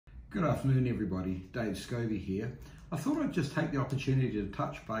Good afternoon everybody, Dave Scovey here. I thought I'd just take the opportunity to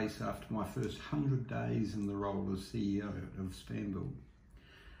touch base after my first 100 days in the role as CEO of Spanbuild.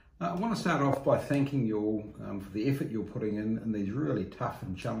 I want to start off by thanking you all for the effort you're putting in these really tough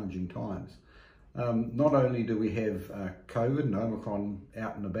and challenging times. Not only do we have COVID and Omicron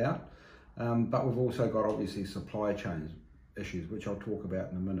out and about, but we've also got obviously supply chain issues, which I'll talk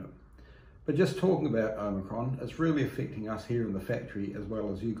about in a minute. But just talking about Omicron, it's really affecting us here in the factory as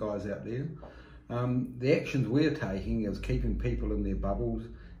well as you guys out there. The actions we're taking is keeping people in their bubbles.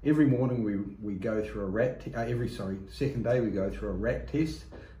 Every morning we go through a RAT, second day we go through a RAT test,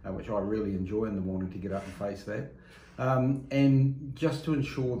 which I really enjoy in the morning to get up and face that. And just to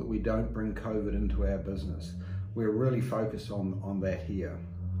ensure that we don't bring COVID into our business. We're really focused on that here.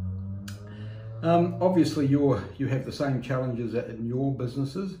 Obviously you have the same challenges in your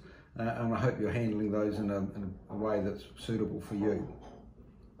businesses. And I hope you're handling those in a way that's suitable for you.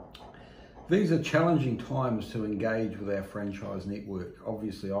 These are challenging times to engage with our franchise network.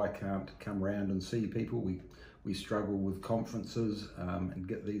 Obviously I can't come around and see people. We struggle with conferences and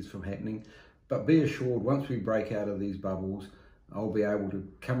get these from happening. But be assured, once we break out of these bubbles, I'll be able to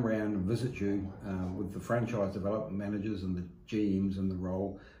come around and visit you with the franchise development managers and the GMs in the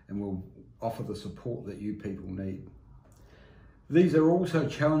role, and we'll offer the support that you people need. These are also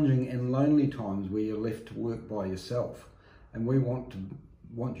challenging and lonely times where you're left to work by yourself, and we want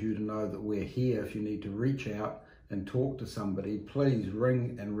you to know that we're here. If you need to reach out and talk to somebody, please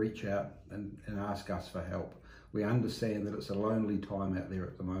ring and reach out and ask us for help. We understand that it's a lonely time out there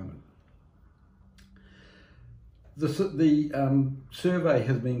at the moment. The survey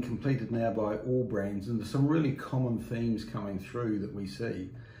has been completed now by all brands, and there's some really common themes coming through that we see.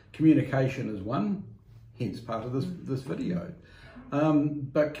 Communication is one, hence part of this video.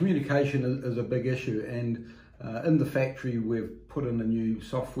 But communication is a big issue, and in the factory we've put in a new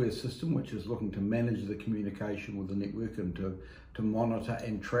software system which is looking to manage the communication with the network and to monitor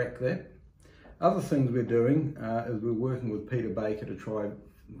and track that. Other things we're doing is we're working with Peter Baker to try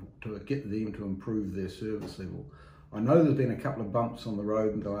to get them to improve their service level. I know there's been a couple of bumps on the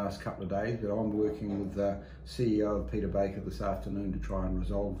road in the last couple of days, but I'm working with the CEO of Peter Baker this afternoon to try and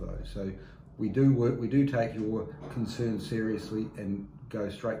resolve those. So we do take your concerns seriously and go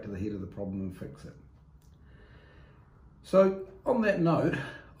straight to the head of the problem and fix it. So on that note,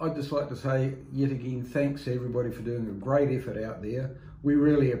 I'd just like to say yet again, thanks to everybody for doing a great effort out there. We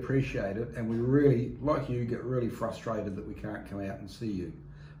really appreciate it, and we really, like you, get really frustrated that we can't come out and see you.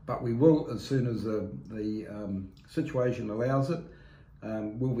 But we will as soon as the situation allows it.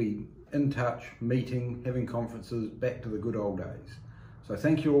 We'll be in touch, meeting, having conferences, back to the good old days. So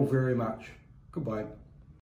thank you all very much. Goodbye.